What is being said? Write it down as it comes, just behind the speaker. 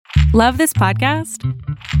Love this podcast?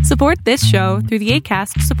 Support this show through the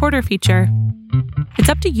Acast supporter feature. It's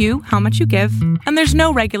up to you how much you give, and there's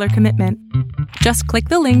no regular commitment. Just click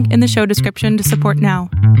the link in the show description to support now.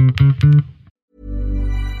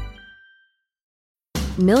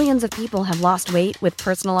 Millions of people have lost weight with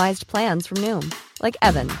personalized plans from Noom. Like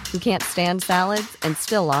Evan, who can't stand salads and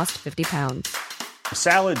still lost 50 pounds.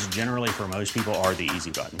 Salads generally for most people are the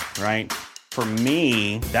easy button, right? For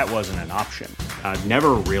me, that wasn't an option. I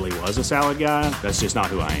never really was a salad guy. That's just not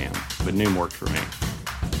who I am. But Noom worked for me.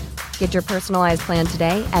 Get your personalized plan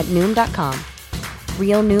today at Noom.com.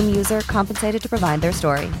 Real Noom user compensated to provide their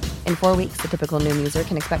story. In 4 weeks, the typical Noom user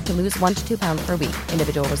can expect to lose 1 to 2 pounds per week.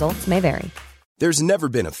 Individual results may vary. There's never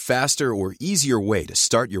been a faster or easier way to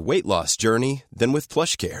start your weight loss journey than with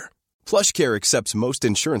PlushCare. PlushCare accepts most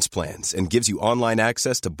insurance plans and gives you online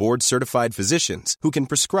access to board-certified physicians who can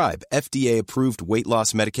prescribe FDA-approved weight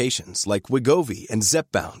loss medications like Wegovy and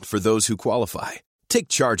Zepbound for those who qualify. Take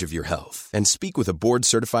charge of your health and speak with a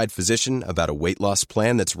board-certified physician about a weight loss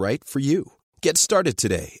plan that's right for you. Get started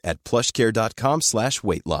today at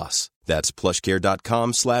plushcare.com/weight loss. That's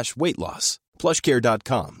plushcare.com/weight loss.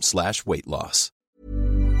 plushcare.com/weight loss.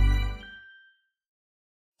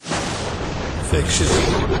 Fiction,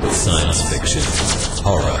 science fiction,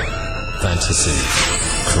 horror, fantasy,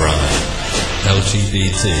 crime,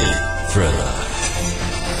 LGBT, thriller.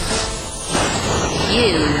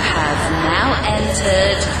 You have now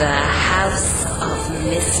entered the House of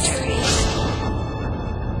Mystery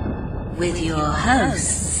with your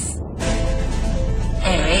hosts,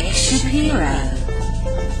 Eric Shapiro,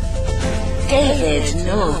 David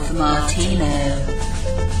North Martino,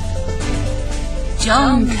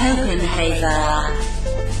 John Copenhaver,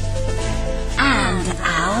 and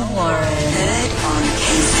Al Warren. Heard on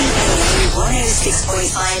KCAA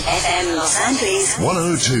 106.5 FM Los Angeles,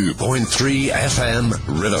 102.3 FM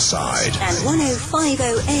Riverside, and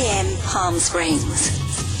 105.0 AM Palm Springs.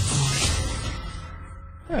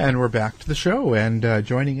 And we're back to the show, and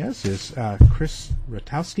joining us is Chris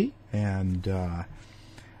Rutkowski, and I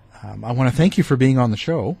want to thank you for being on the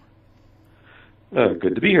show.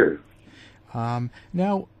 Good to be here.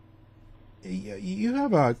 Now, you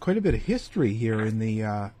have quite a bit of history here in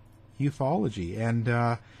the ufology, and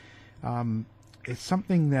it's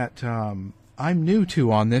something that I'm new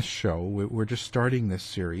to on this show. We're just starting this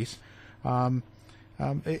series.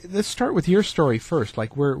 Let's start with your story first,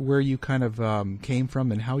 like where you kind of came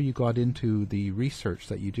from and how you got into the research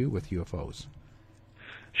that you do with UFOs.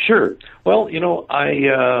 Sure. Well,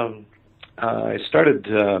 I started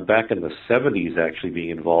back in the 70s actually being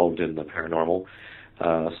involved in the paranormal.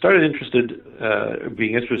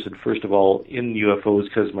 Being interested first of all in UFOs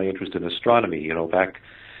because my interest in astronomy.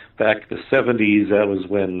 Back the 70s, that was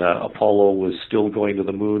when Apollo was still going to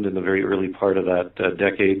the moon in the very early part of that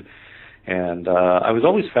decade. And I was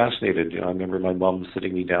always fascinated. I remember my mom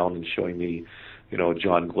sitting me down and showing me,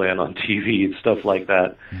 John Glenn on TV and stuff like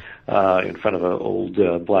that in front of an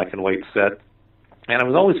old black and white set. And I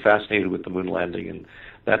was always fascinated with the moon landing and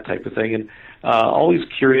that type of thing. And always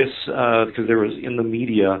curious because there was in the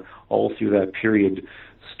media all through that period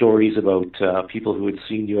stories about people who had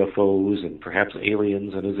seen UFOs and perhaps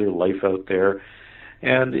aliens and is there life out there.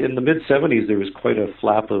 And in the mid-'70s, there was quite a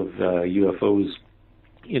flap of UFOs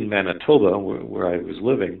in Manitoba, where I was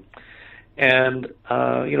living. And,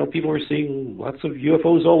 people were seeing lots of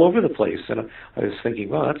UFOs all over the place. And I was thinking,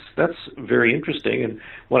 well, that's very interesting. And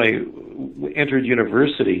when I entered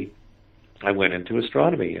university, I went into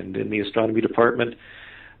astronomy. And in the astronomy department,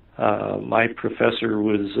 my professor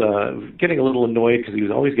was getting a little annoyed because he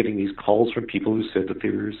was always getting these calls from people who said that they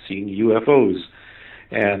were seeing UFOs.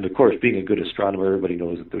 And, of course, being a good astronomer, everybody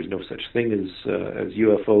knows that there's no such thing as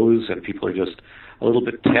UFOs, and people are just a little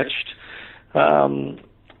bit touched.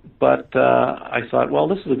 But I thought, well,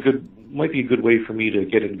 this is might be a good way for me to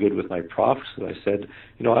get in good with my prof. So I said,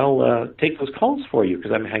 I'll take those calls for you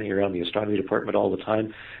because I'm hanging around the astronomy department all the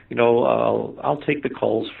time. I'll take the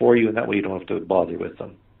calls for you, and that way you don't have to bother with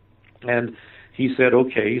them. And he said,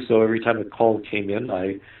 okay. So every time a call came in,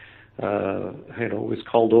 I was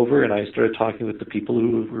called over, and I started talking with the people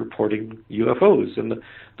who were reporting UFOs. And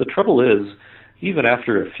the trouble is, even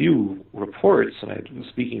after a few reports, and I was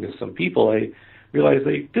speaking to some people, I realized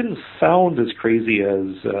they didn't sound as crazy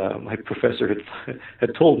as my professor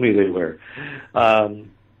had told me they were. And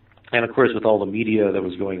of course, with all the media that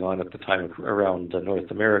was going on at the time around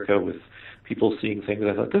North America, with people seeing things,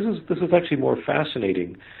 I thought this is actually more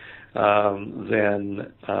fascinating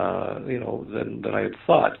than I had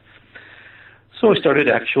thought. So I started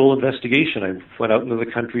actual investigation. I went out into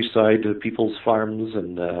the countryside to people's farms,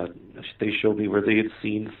 and they showed me where they had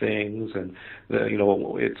seen things, and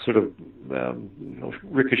it sort of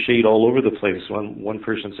ricocheted all over the place. One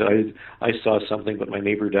person said, I saw something, but my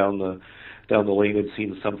neighbor down the lane had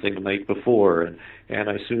seen something the night before, and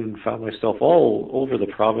I soon found myself all over the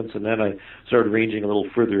province, and then I started ranging a little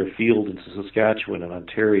further afield into Saskatchewan and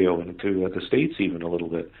Ontario and into the States even a little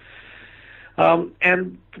bit.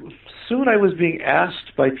 And soon I was being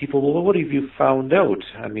asked by people, well, what have you found out?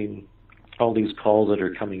 I mean, all these calls that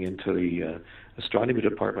are coming into the astronomy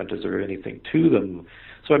department, is there anything to them?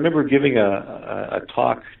 So I remember giving a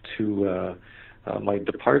talk to my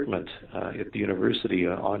department at the university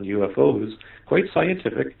on UFOs, quite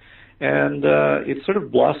scientific, and it sort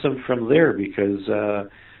of blossomed from there because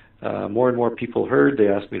more and more people heard. They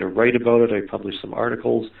asked me to write about it. I published some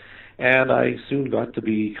articles. And I soon got to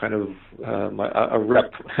be kind of a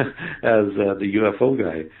rep as the UFO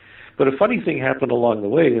guy. But a funny thing happened along the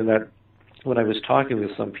way in that when I was talking with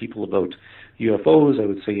some people about UFOs, I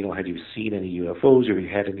would say, had you seen any UFOs, or have you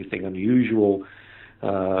had anything unusual,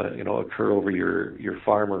 occur over your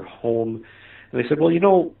farm or home? And they said, well,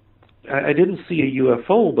 I didn't see a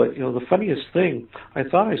UFO, but, the funniest thing, I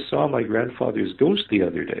thought I saw my grandfather's ghost the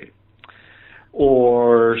other day.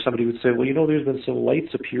 Or somebody would say, well, there's been some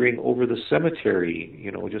lights appearing over the cemetery,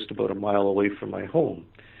 just about a mile away from my home.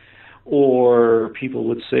 Or people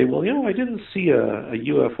would say, well, I didn't see a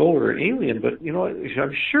UFO or an alien, but,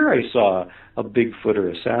 I'm sure I saw a Bigfoot or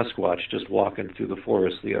a Sasquatch just walking through the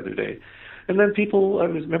forest the other day. And then I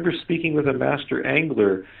remember speaking with a master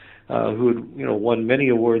angler who had, won many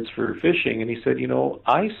awards for fishing, and he said,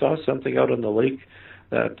 I saw something out on the lake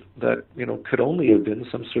that could only have been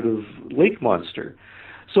some sort of lake monster.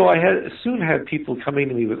 So I soon had people coming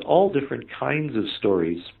to me with all different kinds of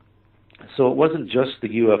stories. So it wasn't just the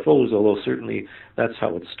UFOs, although certainly that's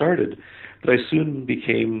how it started. But I soon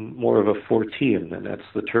became more of a Fortean, and that's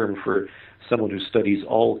the term for someone who studies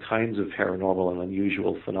all kinds of paranormal and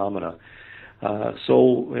unusual phenomena.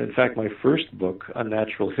 So, in fact, my first book,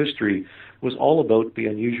 Unnatural History, was all about the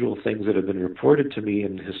unusual things that have been reported to me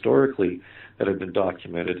and historically that have been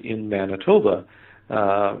documented in Manitoba.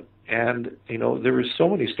 And, there were so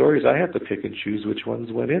many stories, I had to pick and choose which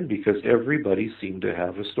ones went in because everybody seemed to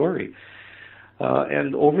have a story.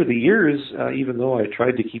 And over the years, even though I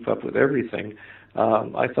tried to keep up with everything,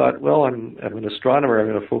 I thought, well, I'm an astronomer, I'm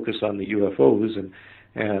going to focus on the UFOs,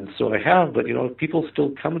 and so I have, but, people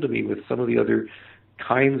still come to me with some of the other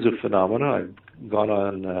kinds of phenomena. I've gone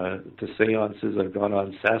on to seances, I've gone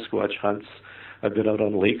on Sasquatch hunts, I've been out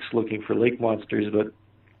on lakes looking for lake monsters, but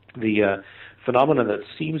the phenomenon that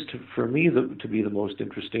seems for me to be the most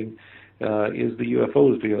interesting is the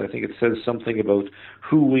UFOs, because I think it says something about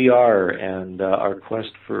who we are and our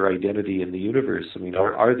quest for identity in the universe. I mean,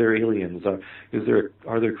 are there aliens?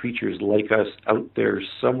 Are there creatures like us out there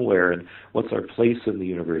somewhere, and what's our place in the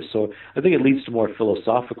universe? So I think it leads to more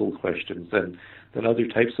philosophical questions than other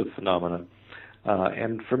types of phenomena.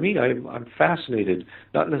 And for me, I'm fascinated,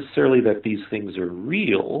 not necessarily that these things are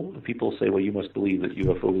real. People say, well, you must believe that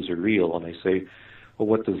UFOs are real. And I say, well,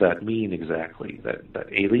 what does that mean exactly? That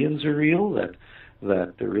aliens are real? That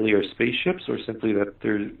there really are spaceships? Or simply that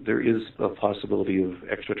there is a possibility of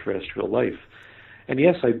extraterrestrial life? And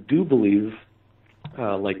yes, I do believe,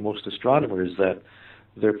 like most astronomers, that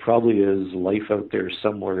there probably is life out there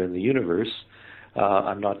somewhere in the universe.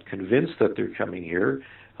 I'm not convinced that they're coming here.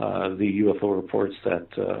 The UFO reports that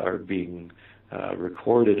are being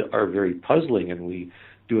recorded are very puzzling, and we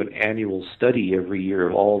do an annual study every year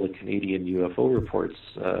of all the Canadian UFO reports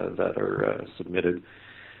that are submitted.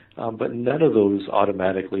 But none of those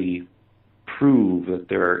automatically prove that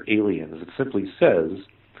there are aliens. It simply says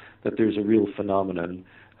that there's a real phenomenon,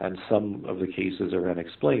 and some of the cases are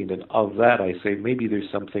unexplained. And of that, I say maybe there's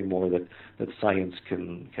something more that science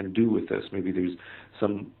can do with this. Maybe there's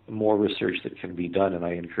some more research that can be done, and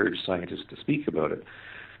I encourage scientists to speak about it.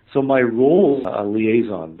 So my role is a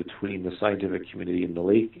liaison between the scientific community and the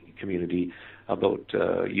lay community about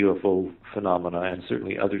UFO phenomena and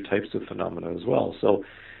certainly other types of phenomena as well. So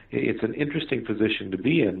it's an interesting position to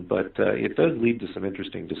be in, but it does lead to some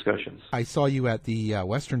interesting discussions. I saw you at the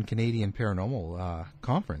Western Canadian Paranormal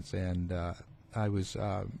Conference, and I was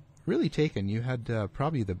really taken. You had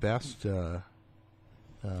probably the best,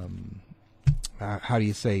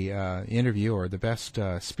 interview, or the best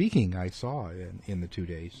speaking I saw in the 2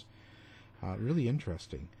 days. Really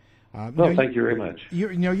interesting. Well, thank you very much.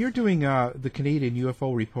 You're doing the Canadian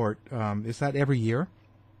UFO report. Is that every year?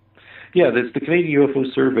 Yeah, that's the Canadian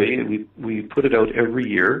UFO Survey, and we put it out every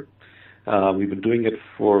year. We've been doing it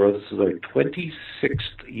for, this is our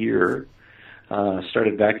 26th year.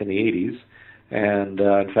 started back in the 80s. And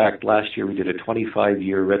in fact, last year we did a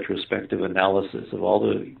 25-year retrospective analysis of all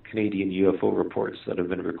the Canadian UFO reports that have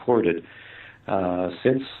been recorded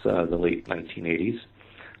since the late 1980s.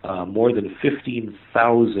 More than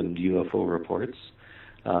 15,000 UFO reports,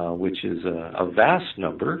 which is a vast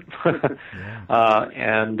number.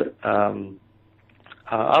 And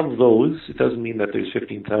of those, it doesn't mean that there's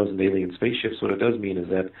 15,000 alien spaceships. What it does mean is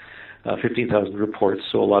that 15,000 reports,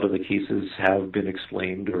 so a lot of the cases have been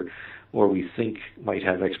explained or we think might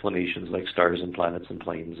have explanations like stars and planets and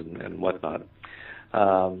planes and whatnot.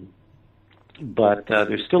 But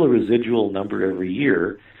there's still a residual number every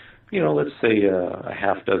year, let's say a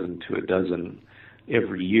half dozen to a dozen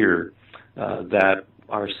every year that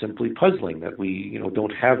are simply puzzling, that we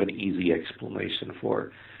don't have an easy explanation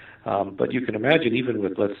for. But you can imagine, even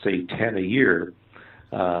with, let's say, 10 a year,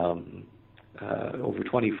 over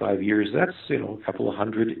 25 years, that's a couple of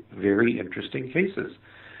hundred very interesting cases.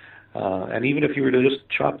 And even if you were to just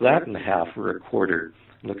chop that in half or a quarter,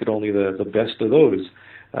 look at only the best of those,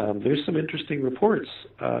 there's some interesting reports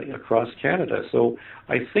across Canada. So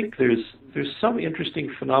I think there's some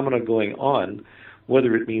interesting phenomena going on,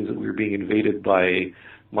 whether it means that we're being invaded by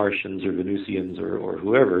Martians or Venusians or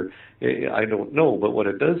whoever, I don't know. But what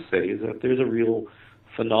it does say is that there's a real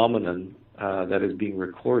phenomenon that is being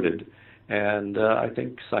recorded, and I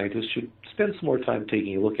think scientists should spend some more time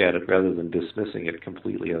taking a look at it rather than dismissing it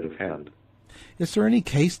completely out of hand. Is there any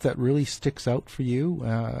case that really sticks out for you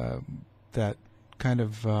that kind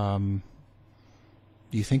of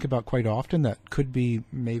you think about quite often that could be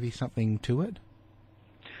maybe something to it?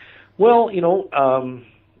 Well,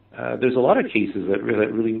 there's a lot of cases that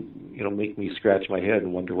really make me scratch my head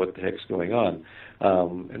and wonder what the heck's going on.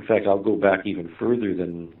 In fact, I'll go back even further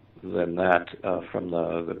than that from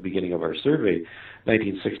the beginning of our survey.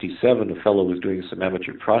 1967, a fellow was doing some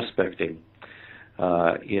amateur prospecting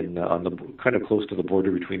on the kind of close to the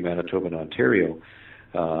border between Manitoba and Ontario,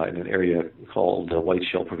 in an area called White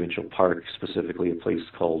Shell Provincial Park, specifically a place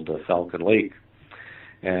called Falcon Lake.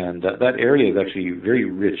 And that area is actually very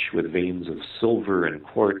rich with veins of silver and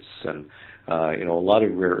quartz and a lot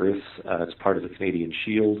of rare earths. It's part of the Canadian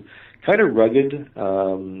Shield. Kind of rugged.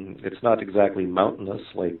 It's not exactly mountainous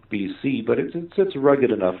like BC, but it's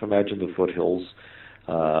rugged enough. Imagine the foothills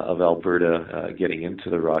of Alberta getting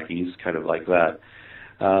into the Rockies, kind of like that.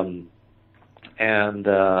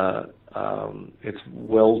 It's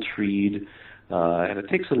well-treed, and it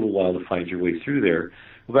takes a little while to find your way through there.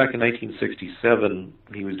 Well, back in 1967,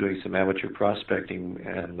 he was doing some amateur prospecting,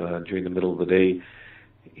 and during the middle of the day,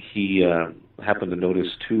 he happened to notice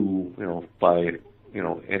two, by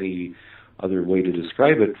any other way to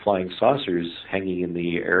describe it, flying saucers hanging in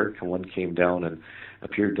the air. One came down and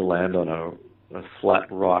appeared to land on a flat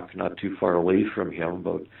rock not too far away from him,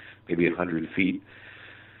 about maybe 100 feet.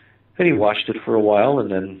 And he watched it for a while,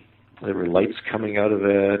 and then there were lights coming out of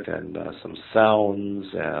it, and some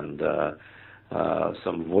sounds, and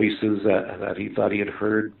some voices that he thought he had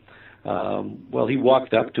heard. Well, he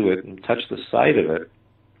walked up to it and touched the side of it,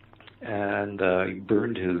 and he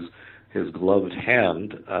burned his gloved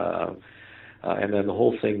hand, and then the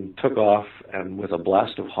whole thing took off, and with a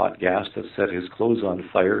blast of hot gas that set his clothes on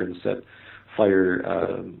fire and set fire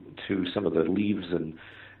to some of the leaves and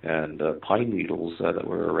pine needles that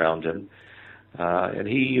were around him. And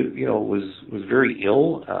he, was very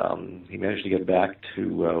ill. He managed to get back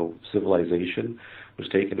to civilization, was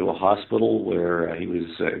taken to a hospital where he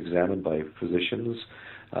was examined by physicians,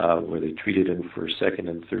 where they treated him for second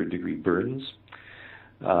and third degree burns.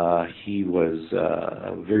 He was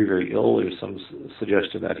very, very ill. There's some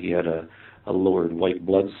suggestion that he had a lowered white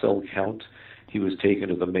blood cell count. He was taken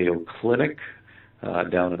to the Mayo Clinic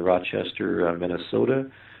down in Rochester, Minnesota,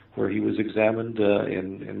 where he was examined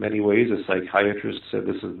in many ways. A psychiatrist said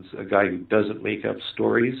this is a guy who doesn't make up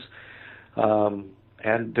stories.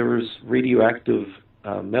 And there was radioactive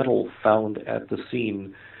metal found at the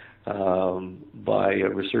scene by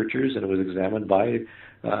researchers, and it was examined by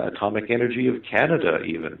Atomic Energy of Canada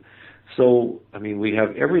even. So, we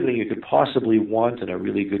have everything you could possibly want in a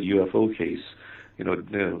really good UFO case.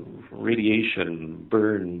 Radiation,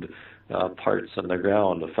 burned parts on the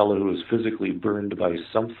ground, a fellow who was physically burned by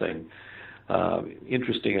something,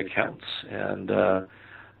 interesting accounts, and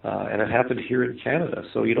it happened here in Canada.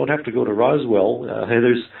 So you don't have to go to Roswell.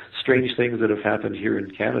 There's strange things that have happened here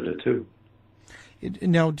in Canada too.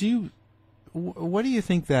 Now, what do you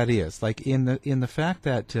think that is? Like in the fact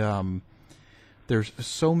that there's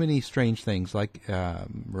so many strange things like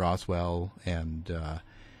Roswell and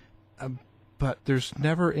but there's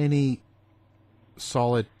never any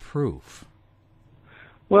solid proof.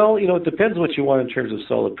 Well, it depends what you want in terms of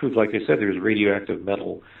solid proof. Like I said, there's radioactive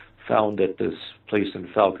metal found at this place in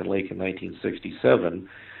Falcon Lake in 1967.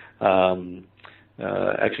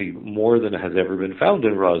 Actually, more than has ever been found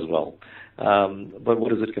in Roswell. But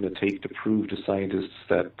what is it going to take to prove to scientists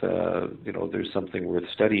that there's something worth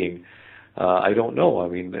studying? I don't know. I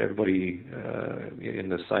mean, everybody in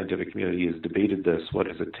the scientific community has debated this. What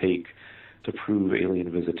does it take to prove alien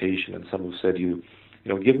visitation? And some have said,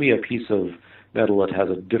 give me a piece of metal that has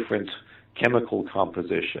a different chemical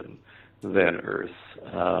composition than Earth,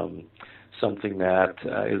 something that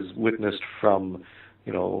is witnessed from,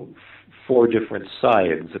 4 different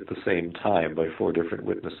sides at the same time by 4 different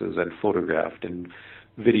witnesses and photographed and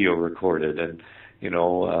video recorded, and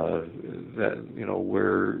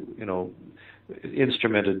where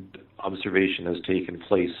instrumented observation has taken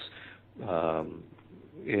place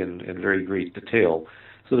in very great detail.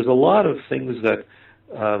 So there's a lot of things that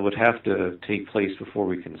would have to take place before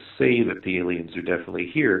we can say that the aliens are definitely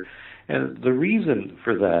here. And the reason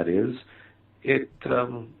for that is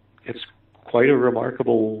it's quite a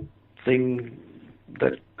remarkable thing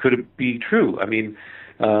that could be true. I mean,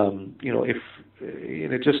 if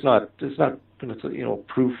it's not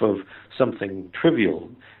proof of something trivial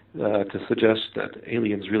to suggest that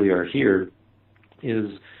aliens really are here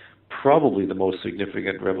is probably the most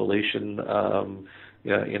significant revelation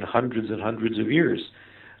in hundreds and hundreds of years.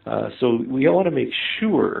 So we want to make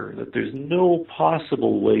sure that there's no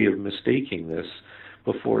possible way of mistaking this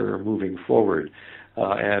before moving forward.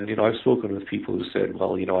 And I've spoken with people who said,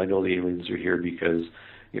 well, I know the aliens are here because,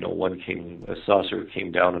 a saucer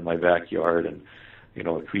came down in my backyard and,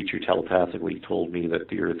 a creature telepathically told me that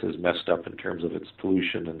the Earth is messed up in terms of its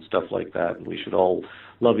pollution and stuff like that, and we should all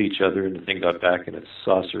love each other, and the thing got back in its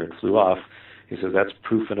saucer and flew off. He says, that's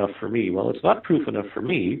proof enough for me. Well, it's not proof enough for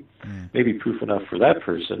me, maybe proof enough for that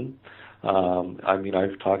person.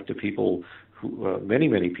 I've talked to people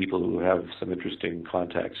many people who have some interesting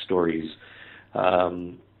contact stories.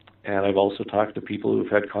 And I've also talked to people who've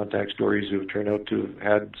had contact stories who've turned out to have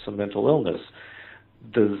had some mental illness.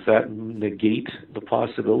 Does that negate the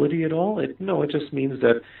possibility at all? No, it just means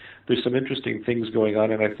that there's some interesting things going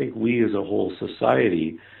on, and I think we as a whole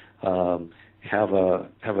society have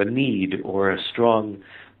a need or a strong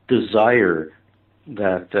desire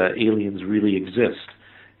that aliens really exist.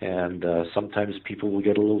 And sometimes people will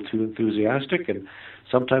get a little too enthusiastic, and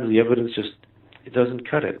sometimes the evidence it doesn't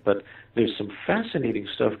cut it. But there's some fascinating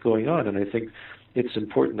stuff going on, and I think it's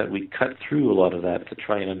important that we cut through a lot of that to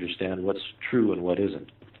try and understand what's true and what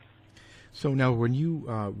isn't. So now, when you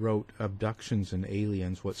wrote Abductions and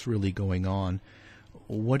Aliens, What's Really Going On,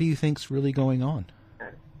 what do you think's really going on?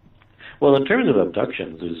 Well, in terms of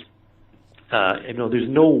abductions, there's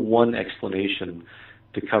no one explanation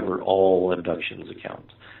to cover all abductions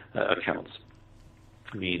accounts.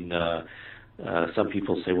 I mean, some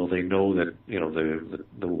people say, well, they know that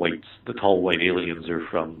the tall white aliens are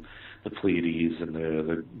from the Pleiades, and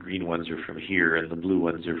the green ones are from here, and the blue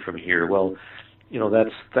ones are from here. Well,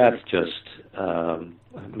 that's just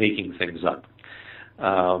making things up.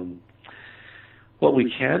 What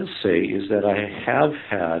we can say is that I have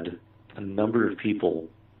had a number of people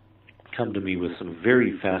come to me with some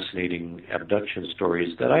very fascinating abduction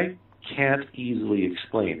stories that I can't easily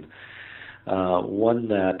explain. One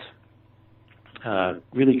that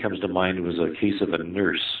really comes to mind was a case of a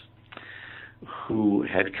nurse who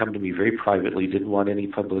had come to me very privately, didn't want any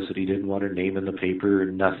publicity, didn't want her name in the paper,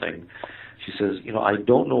 nothing. She says, I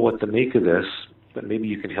don't know what to make of this, but maybe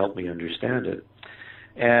you can help me understand it.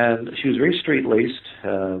 And she was very straight-laced,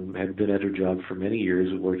 had been at her job for many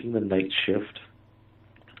years, working the night shift.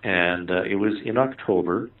 And it was in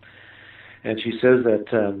October. And she says that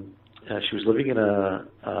she was living in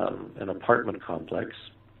an apartment complex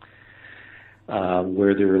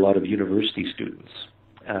where there were a lot of university students.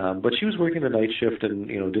 But she was working the night shift and,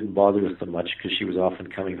 didn't bother with them much because she was often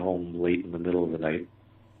coming home late in the middle of the night.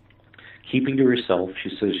 Keeping to herself, she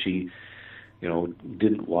says she,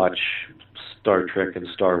 didn't watch Star Trek and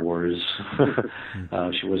Star Wars.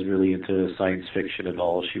 She wasn't really into science fiction at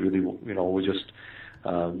all. She really, was just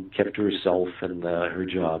kept to herself and her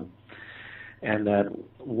job. And that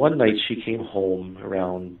one night she came home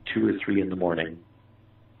around 2 or 3 in the morning,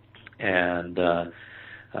 and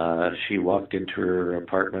she walked into her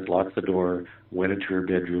apartment, locked the door, went into her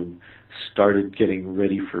bedroom, started getting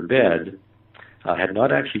ready for bed, had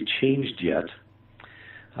not actually changed yet,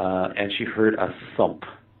 and she heard a thump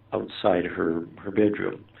outside her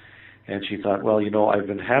bedroom. And she thought, well, I've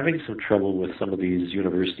been having some trouble with some of these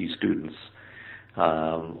university students.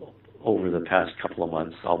 over the past couple of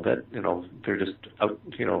months. I'll bet, they're just out,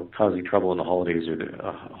 causing trouble in the holidays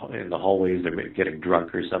or in the hallways. They're getting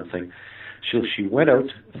drunk or something. She went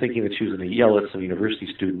out thinking that she was going to yell at some university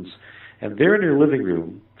students, and there in her living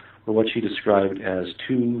room were what she described as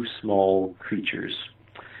two small creatures.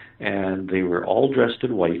 And they were all dressed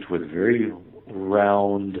in white with very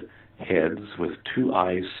round heads, with two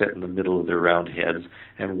eyes set in the middle of their round heads,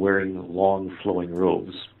 and wearing long flowing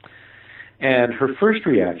robes. And her first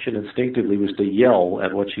reaction instinctively was to yell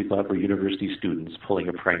at what she thought were university students pulling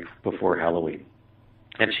a prank before Halloween.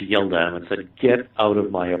 And she yelled at them and said, "Get out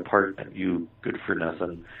of my apartment, you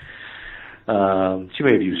good-for-nothing." She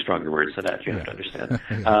may have used stronger words than that, you have to understand.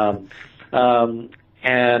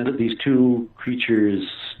 And these two creatures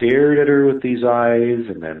stared at her with these eyes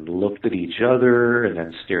and then looked at each other and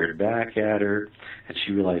then stared back at her. And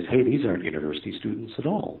she realized, hey, these aren't university students at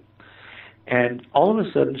all. And all of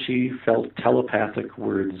a sudden she felt telepathic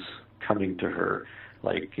words coming to her,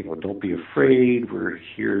 like, don't be afraid, we're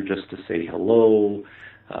here just to say hello,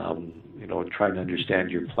 trying to understand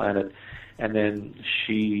your planet. And then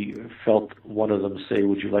she felt one of them say,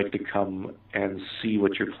 would you like to come and see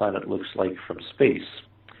what your planet looks like from space?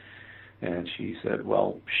 And she said,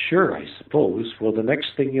 well, sure, I suppose. Well, the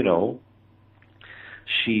next thing you know,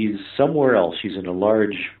 she's somewhere else. She's in a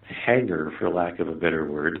large hangar, for lack of a better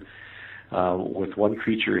word, with one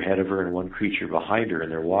creature ahead of her and one creature behind her.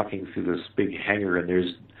 And they're walking through this big hangar, and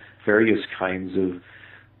there's various kinds of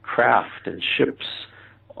craft and ships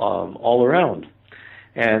all around.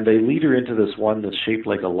 And they lead her into this one that's shaped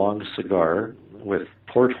like a long cigar with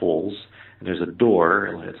portholes, and there's a door,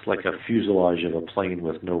 and it's like a fuselage of a plane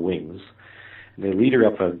with no wings. And they lead her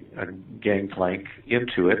up a gangplank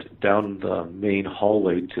into it, down the main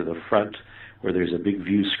hallway to the front, where there's a big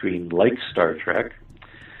view screen like Star Trek.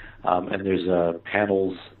 And there's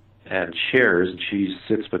panels and chairs, and she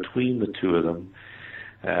sits between the two of them.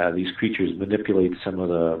 These creatures manipulate some of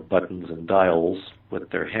the buttons and dials with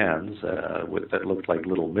their hands that looked like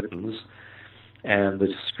little mittens. And the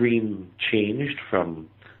screen changed from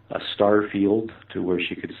a star field to where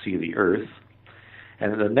she could see the Earth.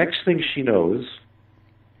 And the next thing she knows,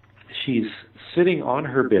 she's sitting on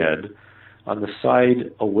her bed on the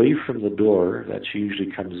side away from the door that she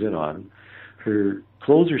usually comes in on. Her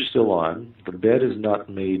clothes are still on. The bed has not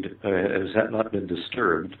been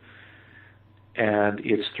disturbed. And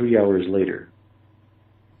it's 3 hours later.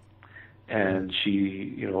 And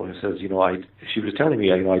she, says, she was telling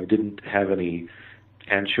me, I didn't have any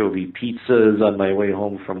anchovy pizzas on my way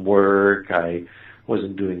home from work. I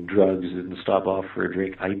wasn't doing drugs, didn't stop off for a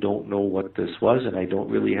drink. I don't know what this was, and I don't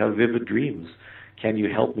really have vivid dreams. Can you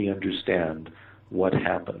help me understand what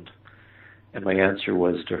happened? And my answer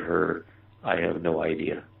was to her, I have no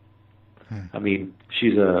idea. I mean,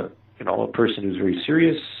 she's a person who's very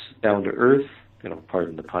serious, down to earth,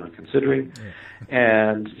 pardon the pun considering,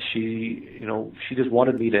 and she just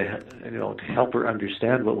wanted me to help her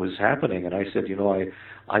understand what was happening. And I said,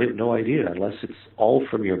 I have no idea unless it's all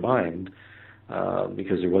from your mind,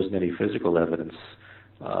 because there wasn't any physical evidence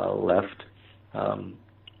left.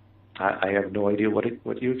 I have no idea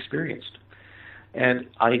what you experienced. And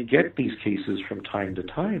I get these cases from time to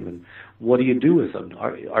time, and what do you do with them?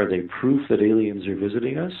 Are they proof that aliens are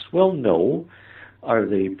visiting us? Well, no. Are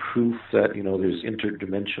they proof that, there's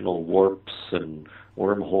interdimensional warps and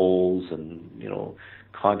wormholes and,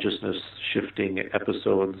 consciousness shifting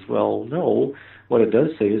episodes? Well, no. What it does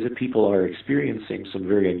say is that people are experiencing some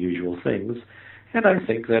very unusual things, and I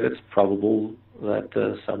think that it's probable that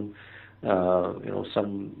some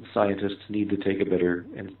scientists need to take a better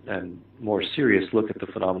and more serious look at the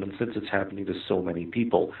phenomenon since it's happening to so many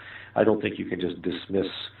people. I don't think you can just dismiss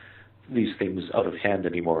these things out of hand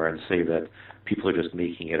anymore and say that people are just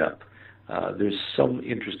making it up. There's some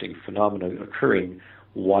interesting phenomena occurring.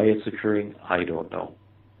 Why it's occurring, I don't know.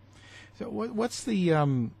 So what's the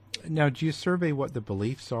now? Do you survey what the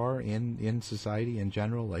beliefs are in society in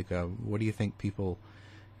general? Like, what do you think people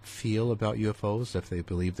feel about UFOs? If they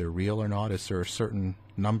believe they're real or not? Is there a certain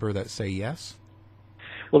number that say yes?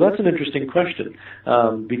 Well, that's an interesting question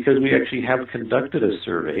because we actually have conducted a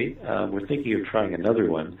survey. We're thinking of trying another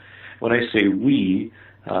one. When I say we,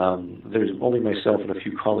 there's only myself and a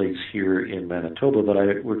few colleagues here in Manitoba,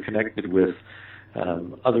 but we're connected with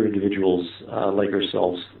other individuals like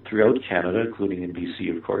ourselves throughout Canada, including in BC,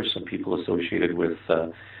 of course, some people associated with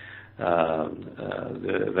the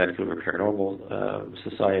Vancouver Paranormal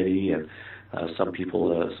Society, and some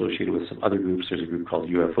people associated with some other groups. There's a group called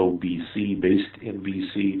UFO BC, based in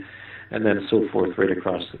BC, and then so forth right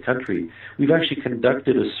across the country. We've actually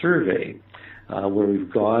conducted a survey where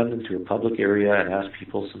we've gone into a public area and asked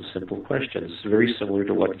people some simple questions. It's very similar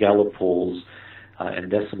to what Gallup polls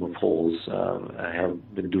and Decima polls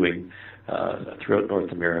have been doing throughout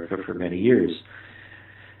North America for many years.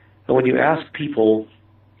 And when you ask people...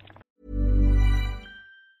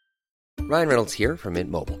 Ryan Reynolds here from Mint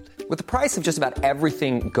Mobile. With the price of just about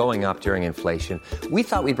everything going up during inflation, we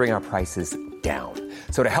thought we'd bring our prices down.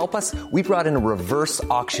 So to help us, we brought in a reverse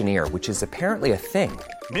auctioneer, which is apparently a thing.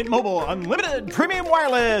 Mint Mobile Unlimited Premium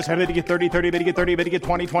Wireless. How to get 30, 30, bit to get 30, bit to get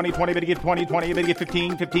 20, 20, 20, bit to get 20, 20, bit to get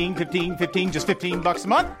 15, 15, 15, 15, just $15 a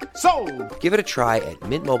month? Sold! Give it a try at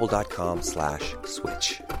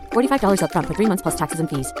mintmobile.com/switch. $45 up front for 3 months plus taxes and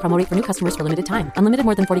fees. Promo rate for new customers for limited time. Unlimited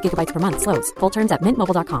more than 40 gigabytes per month. Slows full terms at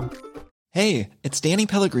mintmobile.com. Hey, it's Danny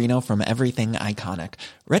Pellegrino from Everything Iconic.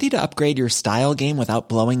 Ready to upgrade your style game without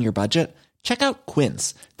blowing your budget? Check out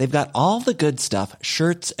Quince. They've got all the good stuff,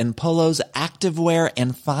 shirts and polos, activewear,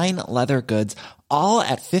 and fine leather goods, all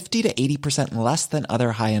at 50 to 80% less than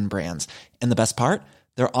other high-end brands. And the best part?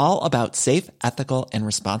 They're all about safe, ethical, and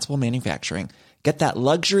responsible manufacturing. Get that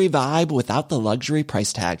luxury vibe without the luxury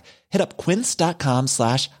price tag. Hit up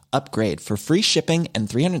quince.com/upgrade for free shipping and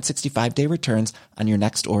 365-day returns on your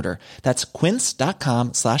next order. That's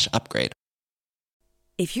quince.com/upgrade.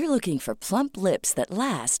 If you're looking for plump lips that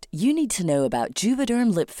last, you need to know about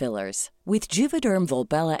Juvederm lip fillers. With Juvederm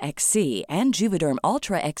Volbella XC and Juvederm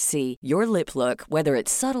Ultra XC, your lip look, whether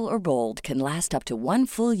it's subtle or bold, can last up to 1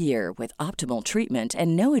 full year with optimal treatment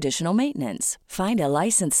and no additional maintenance. Find a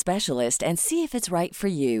licensed specialist and see if it's right for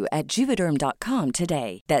you at Juvederm.com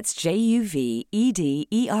today. That's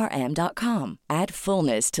JUVEDERM.com. Add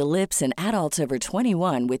fullness to lips in adults over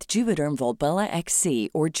 21 with Juvederm Volbella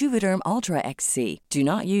XC or Juvederm Ultra XC. Do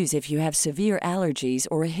not use if you have severe allergies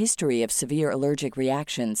or a history of severe allergic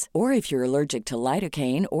reactions, or if you're allergic to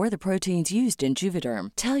lidocaine or the proteins used in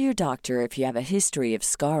Juvederm. Tell your doctor if you have a history of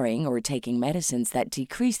scarring or taking medicines that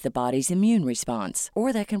decrease the body's immune response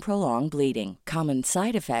or that can prolong bleeding. Common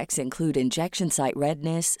side effects include injection site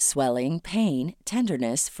redness, swelling, pain,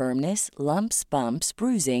 tenderness, firmness, lumps, bumps,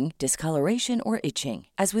 bruising, discoloration, or itching.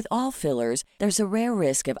 As with all fillers, there's a rare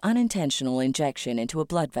risk of unintentional injection into a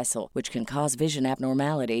blood vessel, which can cause vision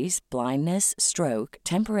abnormalities, blindness, stroke,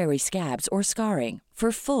 temporary scabs, or scarring.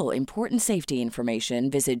 For full, important safety information,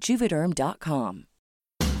 visit Juvederm.com.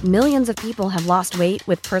 Millions of people have lost weight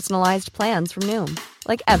with personalized plans from Noom.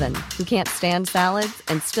 Like Evan, who can't stand salads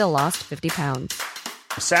and still lost 50 pounds.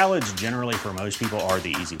 Salads generally for most people are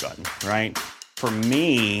the easy button, right? For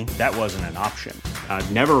me, that wasn't an option. I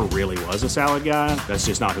never really was a salad guy. That's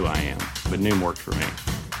just not who I am. But Noom worked for me.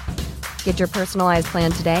 Get your personalized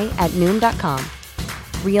plan today at Noom.com.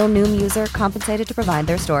 Real Noom user compensated to provide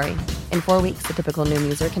their story. In 4 weeks, the typical Noom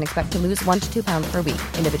user can expect to lose 1 to 2 pounds per week.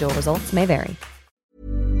 Individual results may vary.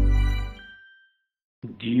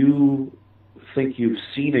 Do you think you've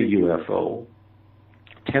seen a UFO?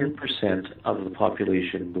 10% of the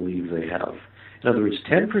population believe they have. In other words,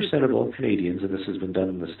 10% of all Canadians, and this has been done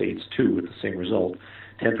in the States too with the same result,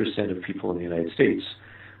 10% of people in the United States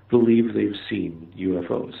believe they've seen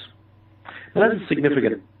UFOs. Now, that's a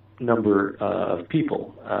significant number of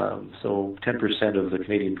people. So 10% of the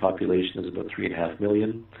Canadian population is about 3.5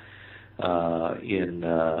 million. In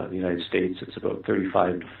the United States, it's about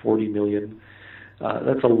 35 to 40 million.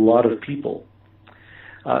 That's a lot of people.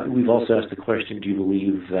 We've also asked the question, do you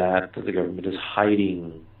believe that the government is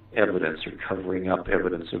hiding evidence or covering up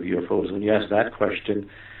evidence of UFOs? When you ask that question,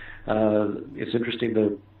 it's interesting,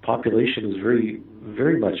 the population is very,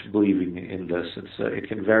 very much believing in this. It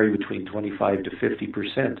can vary between 25 to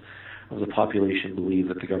 50% of the population believe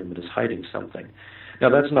that the government is hiding something. Now,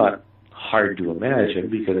 that's not hard to imagine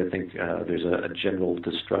because I think there's a general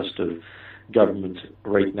distrust of government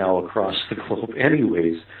right now across the globe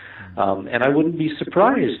anyways. And I wouldn't be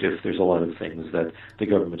surprised if there's a lot of things that the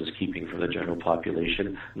government is keeping from the general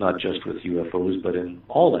population, not just with UFOs, but in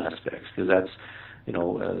all aspects, because that's,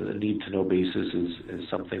 a need-to-know basis is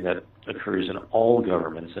something that occurs in all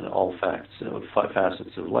governments and all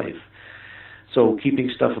facets of life. So keeping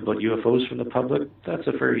stuff about UFOs from the public, that's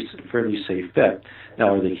a fairly safe bet.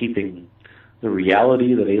 Now, are they keeping the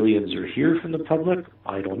reality that aliens are here from the public?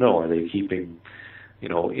 I don't know. Are they keeping,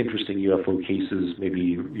 interesting UFO cases,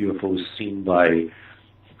 maybe UFOs seen by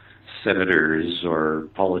senators or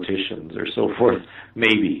politicians or so forth,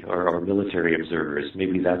 maybe, or military observers?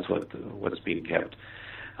 Maybe that's what's being kept.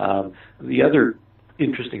 The other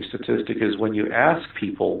interesting statistic is when you ask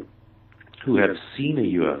people who have seen a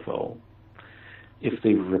UFO if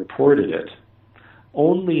they've reported it,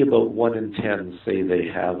 only about 1 in 10 say they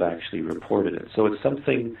have actually reported it. So it's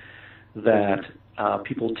something that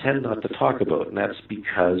people tend not to talk about, and that's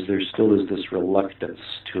because there still is this reluctance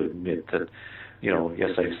to admit that,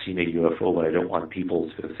 yes, I've seen a UFO, but I don't want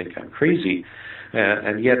people to think I'm crazy.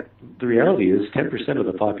 And yet, the reality is 10% of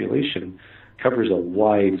the population covers a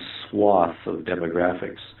wide swath of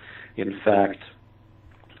demographics. In fact,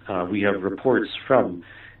 we have reports from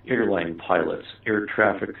airline pilots, air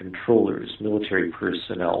traffic controllers, military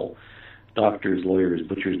personnel, doctors, lawyers,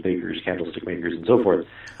 butchers, bakers, candlestick makers, and so forth,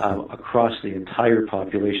 across the entire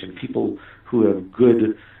population, people who have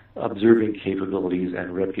good observing capabilities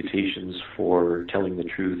and reputations for telling the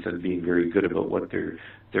truth and being very good about what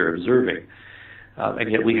they're observing.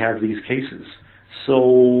 And yet we have these cases.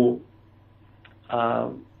 So,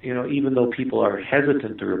 even though people are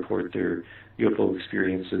hesitant to report their UFO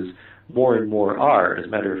experiences, more and more are. As a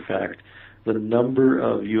matter of fact, the number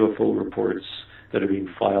of UFO reports that are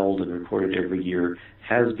being filed and reported every year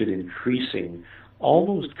has been increasing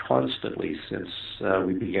almost constantly since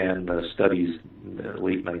we began studies in the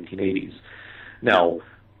late 1980s. Now,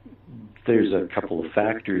 there's a couple of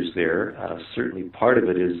factors there. Certainly part of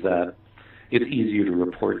it is that it's easier to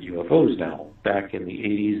report UFOs now. Back in the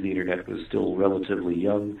 80s, the internet was still relatively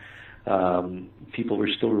young. People were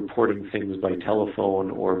still reporting things by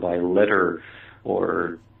telephone or by letter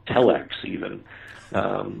or telex even.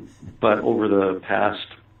 But over the past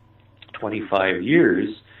 25 years,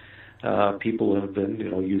 people have been,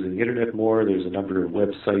 using the internet more. There's a number of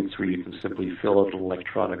websites where you can simply fill out an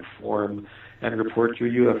electronic form and report your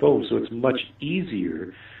UFO. So it's much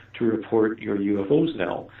easier to report your UFOs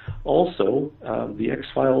now. Also, the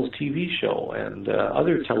X-Files TV show and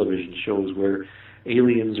other television shows where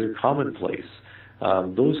aliens are commonplace.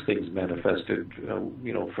 Those things manifested, from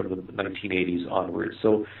the 1980s onwards.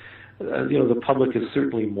 So, the public is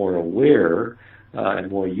certainly more aware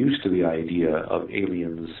and more used to the idea of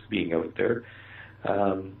aliens being out there.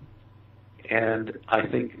 And I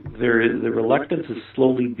think the reluctance is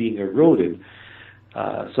slowly being eroded.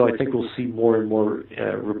 So I think we'll see more and more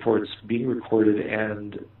reports being recorded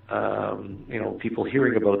and, people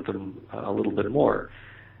hearing about them a little bit more.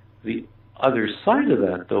 The other side of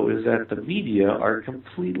that, though, is that the media are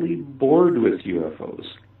completely bored with UFOs.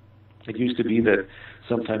 It used to be that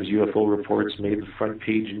sometimes UFO reports made the front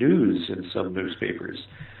page news in some newspapers.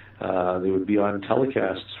 They would be on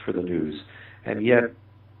telecasts for the news. And yet,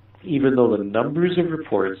 even though the numbers of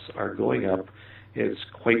reports are going up, it's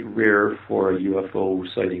quite rare for a UFO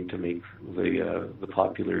sighting to make the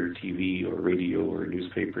popular TV or radio or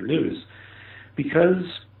newspaper news, because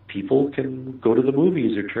people can go to the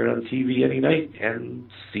movies or turn on TV any night and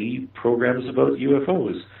see programs about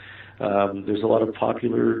UFOs. There's a lot of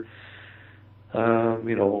popular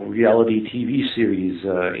reality TV series,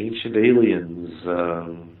 Ancient Aliens,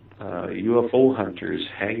 UFO Hunters,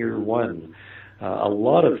 Hangar One, a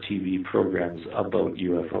lot of TV programs about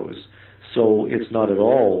UFOs. So it's not at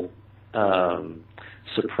all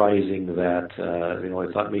surprising that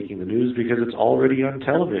it's not making the news, because it's already on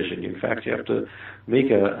television. In fact, you have to make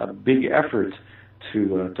a big effort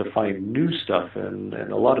to find new stuff, and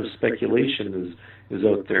a lot of speculation is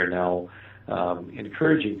out there now,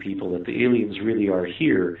 encouraging people that the aliens really are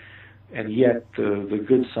here, and yet the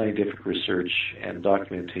good scientific research and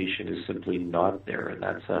documentation is simply not there, and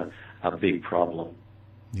that's a big problem.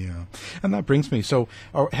 Yeah, and that brings me, so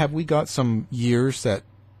have we got some years that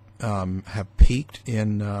have peaked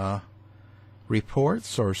in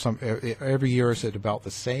reports, or every year is it about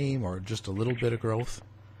the same, or just a little bit of growth?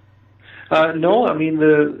 No, I mean,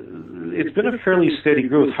 it's been a fairly steady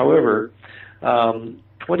growth. However,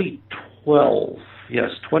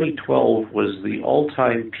 2012 was the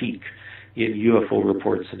all-time peak in UFO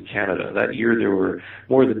reports in Canada. That year there were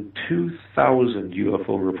more than 2,000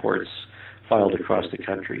 UFO reports filed across the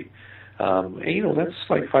country. And, that's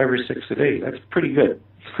like 5 or 6 a day. That's pretty good.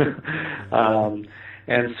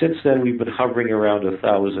 And since then, we've been hovering around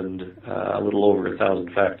 1,000, a little over 1,000.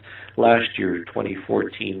 In fact, last year,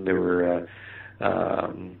 2014, there were,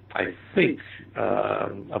 I think,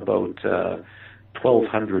 about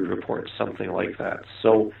 1,200 reports, something like that.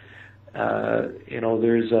 So,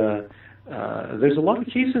 there's a lot of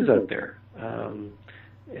cases out there.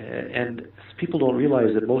 And people don't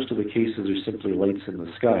realize that most of the cases are simply lights in the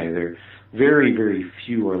sky. They're very, very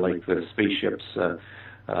few are like the spaceships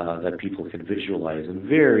that people can visualize, and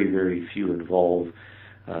very, very few involve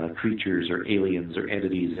creatures or aliens or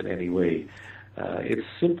entities in any way. It's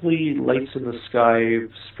simply lights in the sky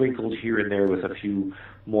sprinkled here and there with a few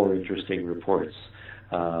more interesting reports.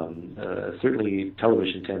 Certainly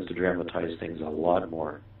television tends to dramatize things a lot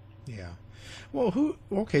more. Yeah. Well,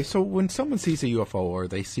 okay, so when someone sees a UFO or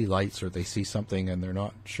they see lights or they see something and they're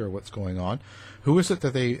not sure what's going on, who is it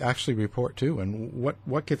that they actually report to, and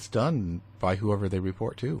what gets done by whoever they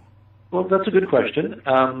report to? Well, that's a good question.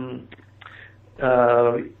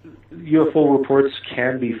 UFO reports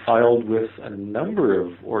can be filed with a number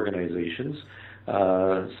of organizations.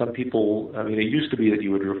 Some people, it used to be that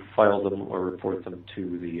you would file them or report them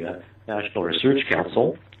to the National Research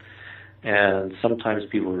Council, and sometimes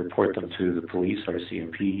people report them to the police,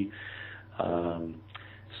 RCMP.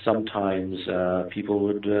 Sometimes people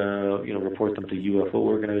would, report them to UFO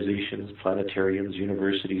organizations, planetariums,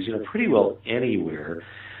 universities, pretty well anywhere.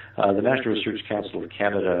 The National Research Council of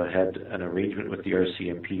Canada had an arrangement with the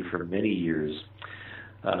RCMP for many years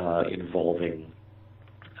involving,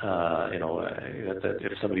 that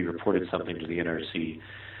if somebody reported something to the NRC,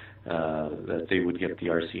 that they would get the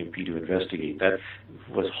RCMP to investigate. That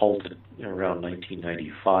was halted around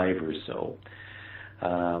 1995 or so.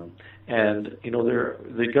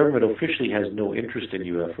 The government officially has no interest in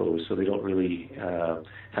UFOs, so they don't really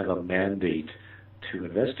have a mandate to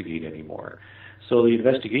investigate anymore. So the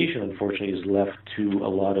investigation, unfortunately, is left to a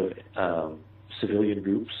lot of civilian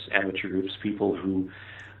groups, amateur groups, people who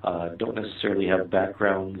don't necessarily have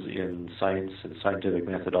backgrounds in science and scientific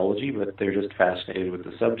methodology, but they're just fascinated with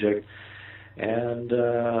the subject. And,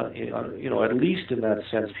 at least in that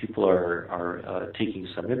sense, people are taking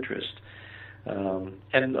some interest.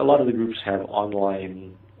 And a lot of the groups have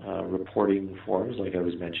online reporting forums, like I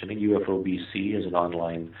was mentioning. UFO BC is an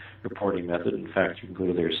online reporting method. In fact, you can go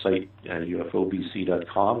to their site,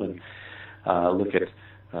 ufobc.com, and look at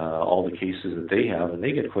all the cases that they have, and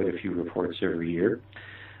they get quite a few reports every year.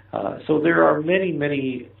 So there are many,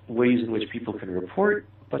 many ways in which people can report,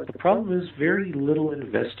 but the problem is very little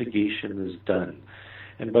investigation is done.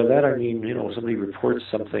 And by that I mean, somebody reports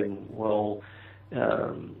something, well,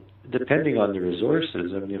 depending on the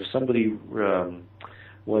resources. If somebody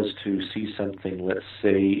was to see something, let's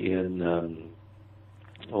say in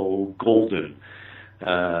Golden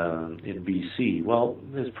in BC, well,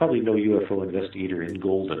 there's probably no UFO investigator in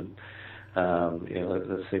Golden.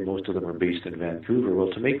 Let's say most of them are based in Vancouver.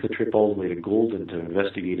 Well, to make the trip all the way to Golden to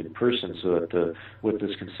investigate in person so that the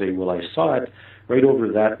witness can say, well, I saw it right over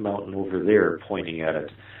that mountain over there, pointing at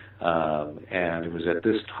it, and it was at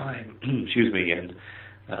this time, excuse me, and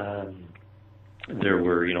there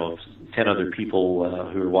were, 10 other people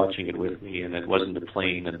who were watching it with me, and it wasn't a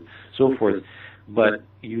plane, and so forth. But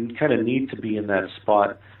you kind of need to be in that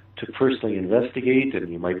spot to personally investigate,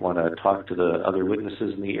 and you might want to talk to the other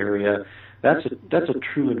witnesses in the area. That's a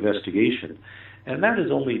true investigation, and that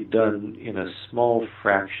is only done in a small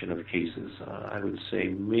fraction of cases. I would say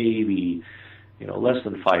maybe less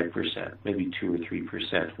than 5%, maybe 2 or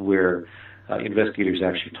 3%, where investigators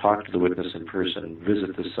actually talk to the witness in person,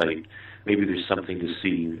 visit the site. Maybe there's something to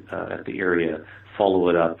see at the area, follow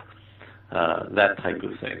it up, that type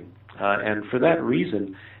of thing. And for that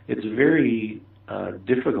reason, it's very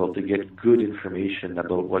difficult to get good information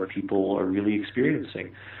about what people are really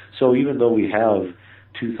experiencing. So even though we have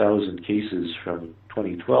 2,000 cases from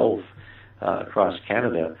 2012 across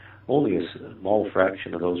Canada, only a small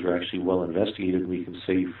fraction of those were actually well investigated. We can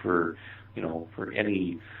say for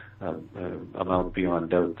any amount beyond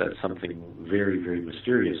doubt that something very, very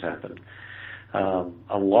mysterious happened.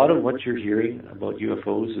 A lot of what you're hearing about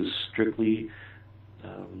UFOs is strictly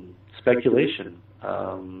speculation,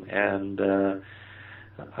 and the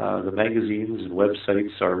magazines and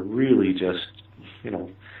websites are really just,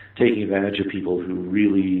 taking advantage of people who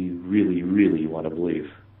really, really, really want to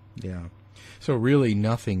believe. Yeah. So really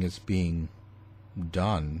nothing is being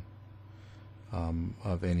done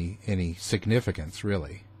of any significance,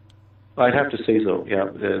 really. I'd have to say so, yeah.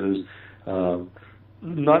 There's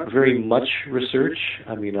not very much research.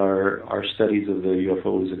 Our studies of the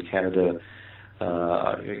UFOs in Canada,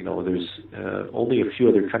 there's only a few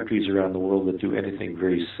other countries around the world that do anything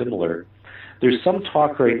very similar. There's some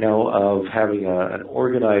talk right now of having an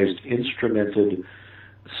organized, instrumented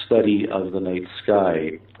study of the night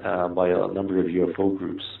sky by a number of UFO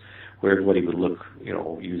groups, where everybody would look,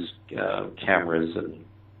 use cameras and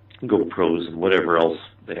GoPros and whatever else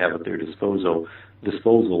they have at their disposal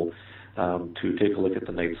to take a look at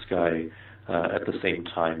the night sky at the same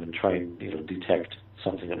time and try and detect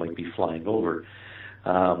something that might be flying over.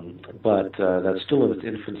 But that's still in its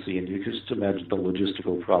infancy, and you can just imagine the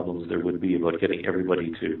logistical problems there would be about getting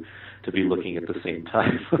everybody to be looking at the same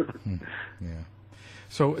time. Yeah.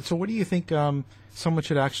 So what do you think someone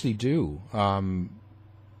should actually do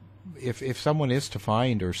if someone is to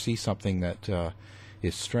find or see something that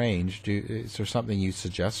is strange. Is there something you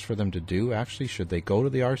suggest for them to do? Actually, should they go to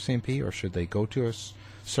the RCMP or should they go to a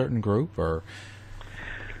certain group? Or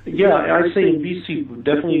yeah, I'd say in BC,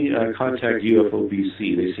 definitely contact UFO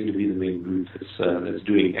BC. They seem to be the main group that's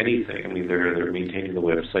doing anything. I mean, they're maintaining the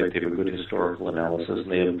website. They have a good historical analysis,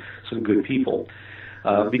 and they have some good people.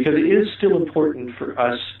 Because it is still important for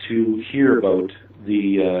us to hear about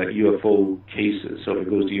the UFO cases. So if it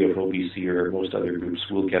goes to UFO BC or most other groups,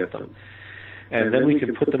 we'll get them. And then we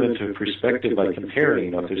can put them into perspective by comparing.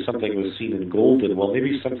 You know, if there's something was seen in Golden, well,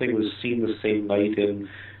 maybe something was seen the same night in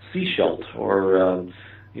Sechelt or,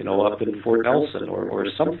 up in Fort Nelson or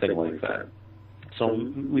something like that. So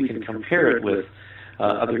we can compare it with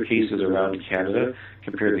other cases around Canada,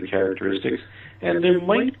 compare the characteristics. And there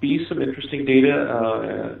might be some interesting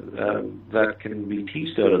data that can be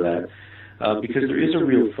teased out of that. Because there is a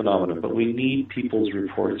real phenomenon, but we need people's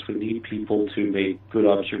reports, we need people to make good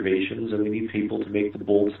observations, and we need people to make the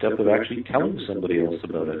bold step of actually telling somebody else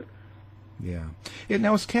about it. Yeah.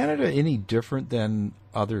 Now, is Canada any different than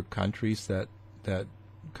other countries that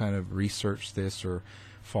kind of research this or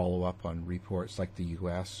follow up on reports like the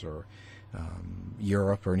U.S. or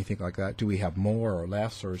Europe or anything like that? Do we have more or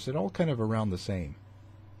less, or is it all kind of around the same?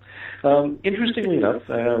 Interestingly enough,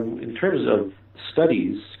 in terms of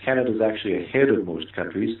studies, Canada is actually ahead of most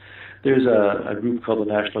countries. There's a group called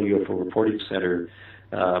the National UFO Reporting Center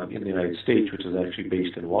in the United States, which is actually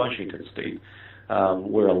based in Washington State,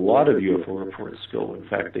 where a lot of UFO reports go. In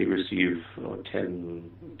fact, they receive 10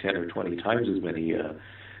 or 20 times as many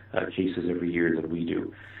cases every year than we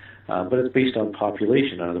do. But it's based on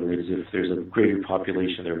population. In other words, if there's a greater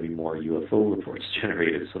population, there will be more UFO reports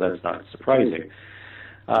generated, so that's not surprising.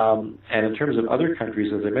 And in terms of other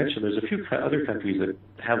countries, as I mentioned, there's a few other countries that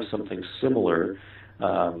have something similar.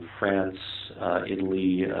 France,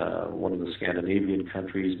 Italy, one of the Scandinavian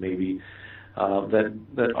countries maybe,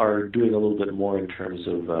 that are doing a little bit more in terms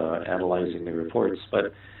of analyzing the reports.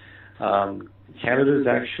 But Canada is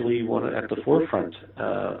actually at the forefront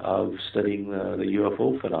of studying the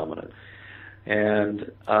UFO phenomenon.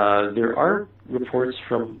 And there are reports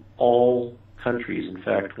from all countries. In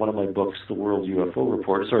fact, one of my books, The World UFO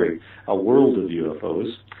Report, A World of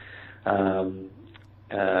UFOs,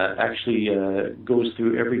 actually goes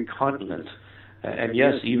through every continent, and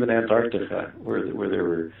yes, even Antarctica, where there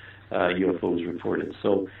were UFOs reported.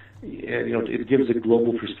 So, it gives a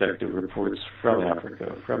global perspective, reports from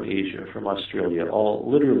Africa, from Asia, from Australia, all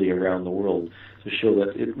literally around the world, to show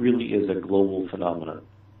that it really is a global phenomenon.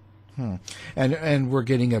 And we're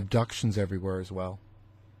getting abductions everywhere as well.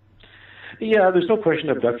 Yeah, there's no question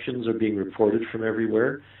abductions are being reported from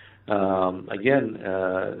everywhere.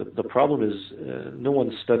 The problem is no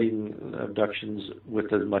one's studying abductions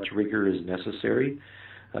with as much rigor as necessary.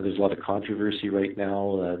 There's a lot of controversy right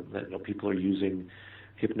now that people are using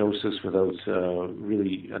hypnosis without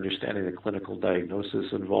really understanding the clinical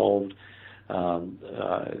diagnosis involved.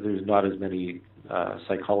 There's not as many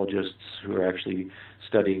psychologists who are actually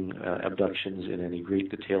studying abductions in any great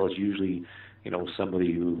detail. It's usually,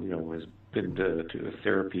 somebody who, has been to a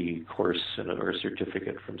therapy course or a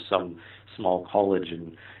certificate from some small college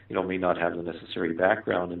and, may not have the necessary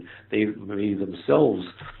background, and they may themselves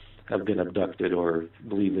have been abducted or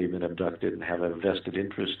believe they've been abducted and have a vested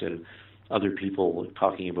interest in other people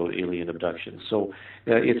talking about alien abductions. So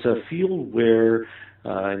it's a field where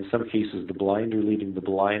in some cases the blind are leading the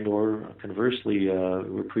blind, or conversely,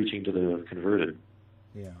 we're preaching to the converted.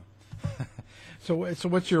 Yeah. So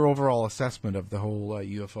what's your overall assessment of the whole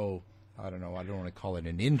UFO? I don't know. I don't want to call it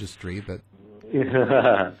an industry, but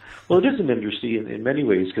well, it is an industry in many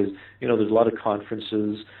ways because there's a lot of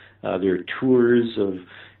conferences. There are tours of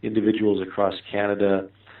individuals across Canada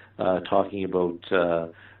talking about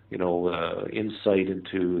insight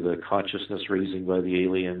into the consciousness raising by the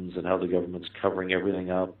aliens and how the government's covering everything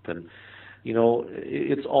up, and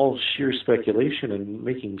it's all sheer speculation and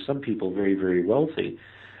making some people very, very wealthy.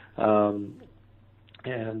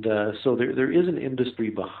 So there is an industry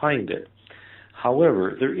behind it.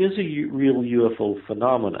 However, there is a real UFO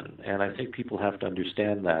phenomenon, and I think people have to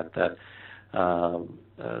understand that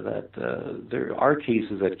there are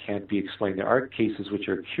cases that can't be explained. There are cases which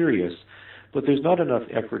are curious, but there's not enough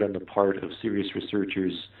effort on the part of serious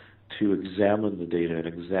researchers to examine the data and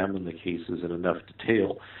examine the cases in enough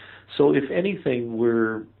detail. So, if anything,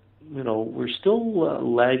 we're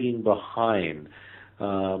still lagging behind.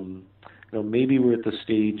 Maybe we're at the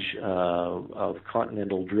stage of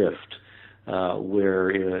continental drift, where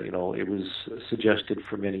it was suggested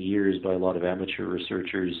for many years by a lot of amateur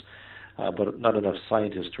researchers, but not enough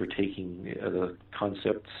scientists were taking the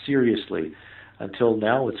concept seriously. until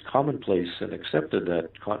now it's commonplace and accepted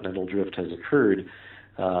that continental drift has occurred,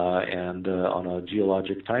 and on a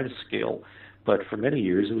geologic time scale. But for many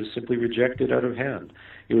years, it was simply rejected out of hand.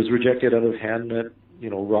 It was rejected out of hand that,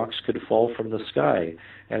 rocks could fall from the sky.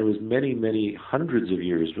 And it was many, many hundreds of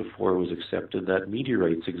years before it was accepted that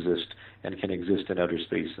meteorites exist and can exist in outer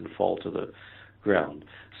space and fall to the ground.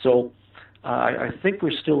 So I think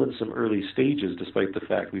we're still in some early stages, despite the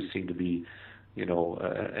fact we seem to be,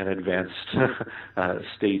 an advanced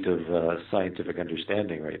state of scientific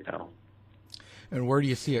understanding right now. And where do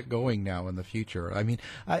you see it going now in the future? I mean,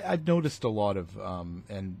 I've noticed a lot of,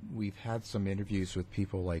 and we've had some interviews with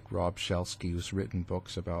people like Rob Shelsky, who's written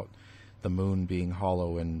books about the moon being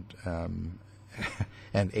hollow and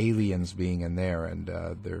aliens being in there, and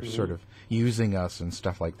they're sort of using us and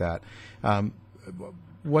stuff like that.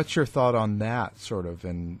 What's your thought on that, sort of?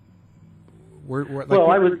 And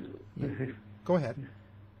I would go ahead.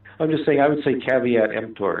 I'm just saying. I would say caveat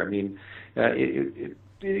emptor. I mean,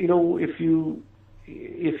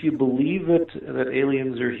 if you believe that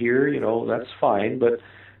aliens are here, that's fine. But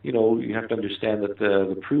you have to understand that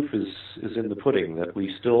the proof is in the pudding. That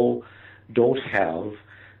we still don't have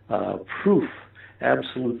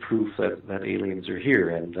absolute proof that aliens are here.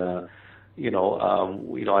 And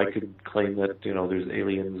I could claim that there's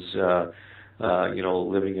aliens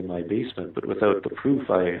living in my basement, but without the proof,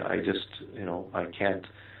 I just I can't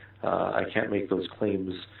make those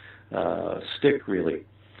claims stick really.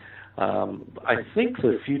 I think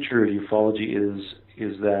the future of ufology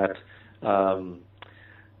is that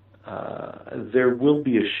there will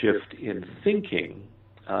be a shift in thinking,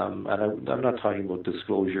 and I'm not talking about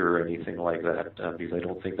disclosure or anything like that, because I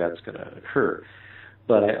don't think that's going to occur.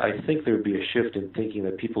 But I think there will be a shift in thinking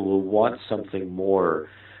that people will want something more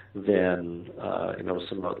than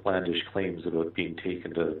some outlandish claims about being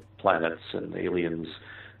taken to planets and aliens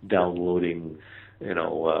downloading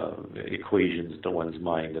equations to one's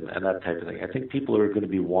mind and that type of thing. I think people are going to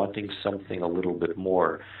be wanting something a little bit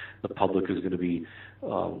more. The public is going to be,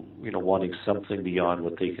 wanting something beyond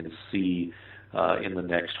what they can see in the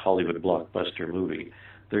next Hollywood blockbuster movie.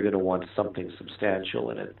 They're going to want something substantial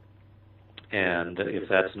in it. And if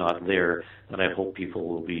that's not there, then I hope people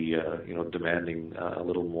will be, demanding a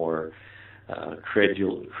little more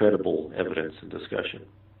credible evidence and discussion.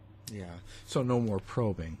 Yeah. So no more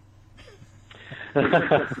probing.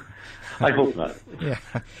 I hope not. Yeah.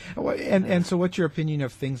 And so what's your opinion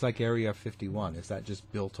of things like Area 51? Is that just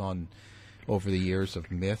built on over the years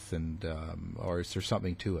of myth, and or is there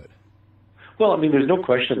something to it? Well, I mean, there's no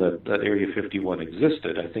question that Area 51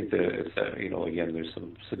 existed. I think that it's, again, there's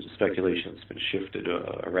some speculation that's been shifted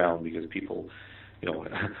around because people,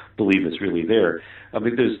 believe it's really there. I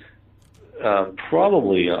mean, there's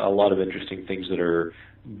probably a lot of interesting things that are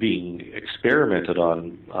being experimented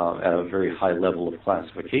on at a very high level of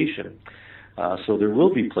classification. So there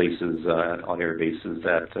will be places on air bases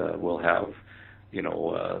that will have,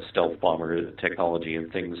 stealth bomber technology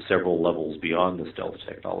and things several levels beyond the stealth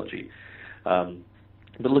technology. But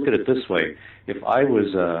look at it this way. If I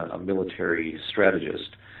was a military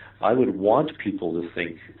strategist, I would want people to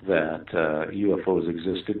think that UFOs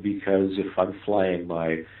existed, because if I'm flying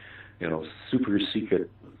my, super secret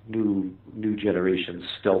new generation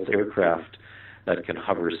stealth aircraft that can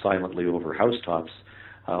hover silently over housetops,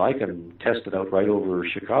 I can test it out right over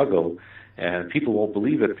Chicago, and people won't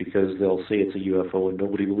believe it because they'll say it's a UFO and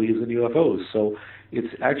nobody believes in UFOs. So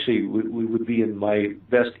it's actually, we would be in my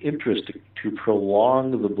best interest to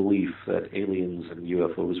prolong the belief that aliens and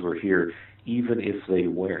UFOs were here, even if they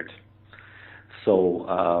weren't. So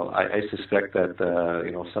I suspect that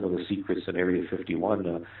some of the secrets in Area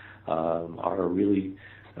 51 are really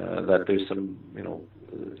that there's some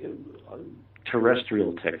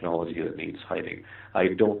terrestrial technology that needs hiding. I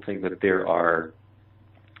don't think that there are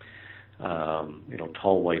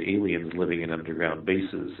tall white aliens living in underground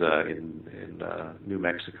bases in New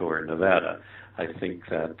Mexico or Nevada. I think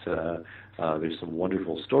that there's some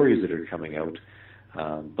wonderful stories that are coming out,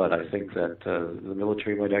 but I think that the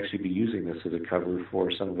military might actually be using this as a cover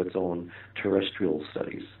for some of its own terrestrial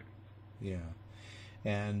studies. Yeah.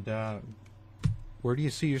 And where do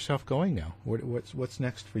you see yourself going now? What's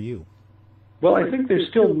next for you? Well, I think there's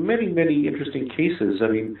still many, many interesting cases. I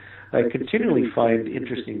mean, I continually find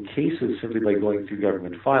interesting cases simply by going through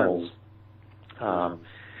government files of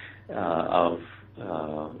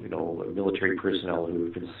military personnel who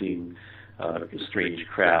have been seeing strange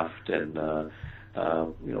craft and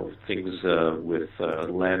things with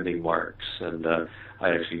landing marks. And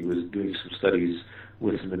I actually was doing some studies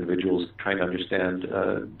with some individuals trying to understand.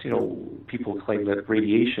 People claim that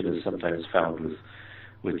radiation is sometimes found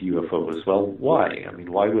with UFOs. Well, why? I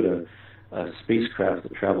mean, why would spacecraft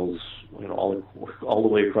that travels all the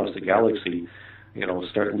way across the galaxy,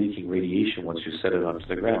 start leaking radiation once you set it onto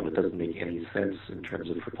the ground. It doesn't make any sense in terms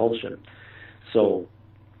of propulsion. So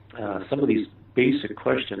some of these basic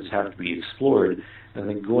questions have to be explored, and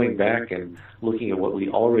then going back and looking at what we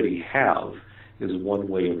already have is one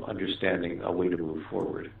way of understanding a way to move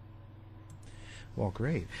forward. Well,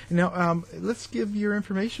 great. Now, let's give your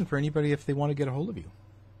information for anybody if they want to get a hold of you.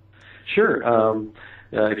 Sure.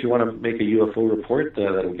 If you want to make a UFO report,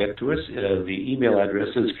 that'll get to us. The email address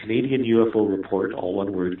is Canadian UFO Report, all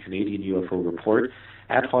one word, Canadian UFO Report,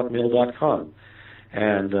 @hotmail.com.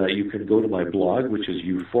 And you can go to my blog, which is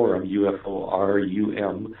uforum,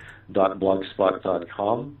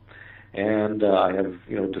 uforum.blogspot.com. And I have,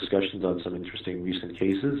 discussions on some interesting recent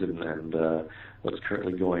cases and what's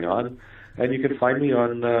currently going on. And you can find me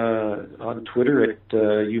on Twitter at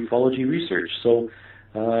Ufology Research. So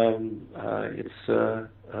and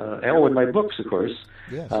my books, of course.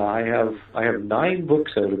 Yes. I have 9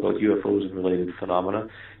 books out about UFOs and related phenomena.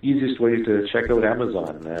 Easiest way is to check out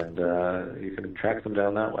Amazon, and you can track them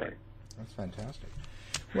down that way. That's fantastic.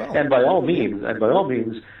 Well, and by all means,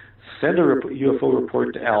 send a UFO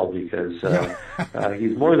report to Al, because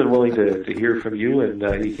he's more than willing to hear from you, and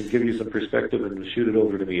he can give you some perspective and shoot it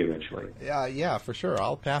over to me eventually. Yeah, for sure.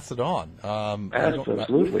 I'll pass it on.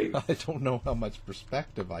 Absolutely. I don't know how much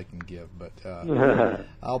perspective I can give, but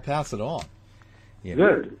I'll pass it on.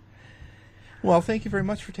 Good. Well, thank you very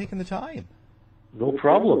much for taking the time. No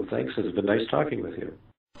problem. Thanks. It's been nice talking with you.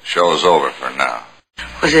 Show's over for now.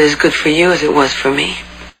 Was it as good for you as it was for me?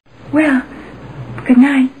 Well, good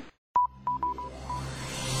night.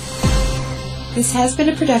 This has been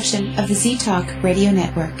a production of the Z-Talk Radio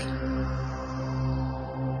Network.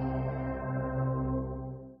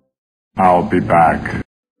 I'll be back.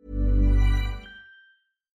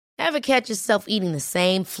 Ever catch yourself eating the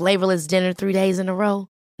same flavorless dinner 3 days in a row?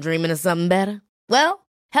 Dreaming of something better? Well,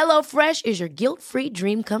 HelloFresh is your guilt-free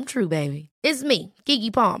dream come true, baby. It's me,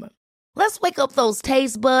 Keke Palmer. Let's wake up those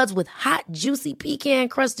taste buds with hot, juicy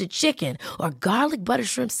pecan-crusted chicken or garlic butter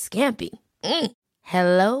shrimp scampi.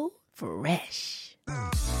 Hello Fresh.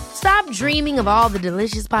 Stop dreaming of all the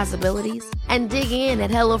delicious possibilities and dig in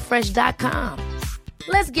at HelloFresh.com.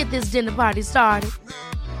 Let's get this dinner party started.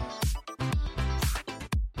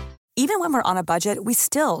 Even when we're on a budget, we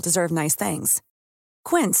still deserve nice things.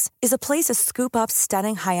 Quince is a place to scoop up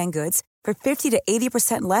stunning high-end goods for 50 to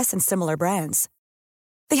 80% less than similar brands.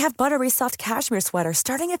 They have buttery soft cashmere sweaters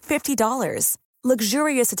starting at $50,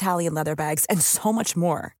 luxurious Italian leather bags, and so much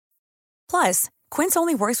more. Plus, Quince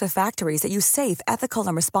only works with factories that use safe, ethical,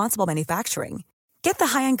 and responsible manufacturing. Get the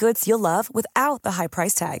high-end goods you'll love without the high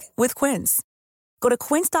price tag with Quince. Go to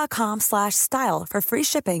quince.com/style for free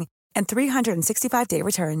shipping and 365-day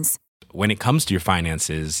returns. When it comes to your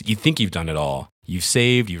finances, you think you've done it all. You've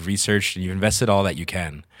saved, you've researched, and you've invested all that you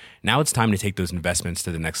can. Now it's time to take those investments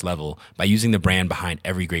to the next level by using the brand behind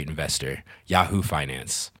every great investor, Yahoo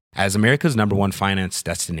Finance. As America's #1 finance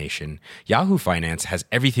destination, Yahoo Finance has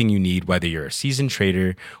everything you need, whether you're a seasoned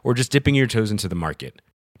trader or just dipping your toes into the market.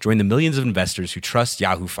 Join the millions of investors who trust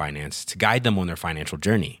Yahoo Finance to guide them on their financial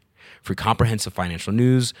journey. For comprehensive financial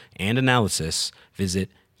news and analysis, visit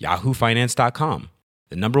yahoofinance.com,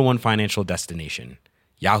 the #1 financial destination,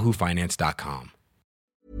 yahoofinance.com.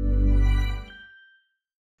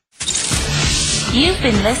 You've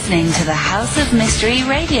been listening to the House of Mystery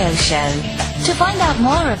radio show. To find out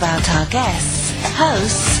more about our guests,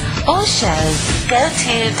 hosts, or shows, go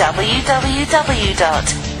to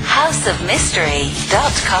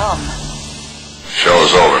www.houseofmystery.com.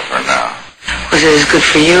 Show's over for now. Was it as good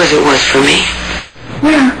for you as it was for me?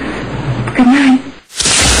 Well, good night.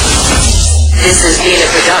 This has been a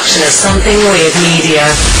production of Something Weird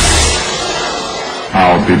Media.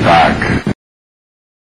 I'll be back.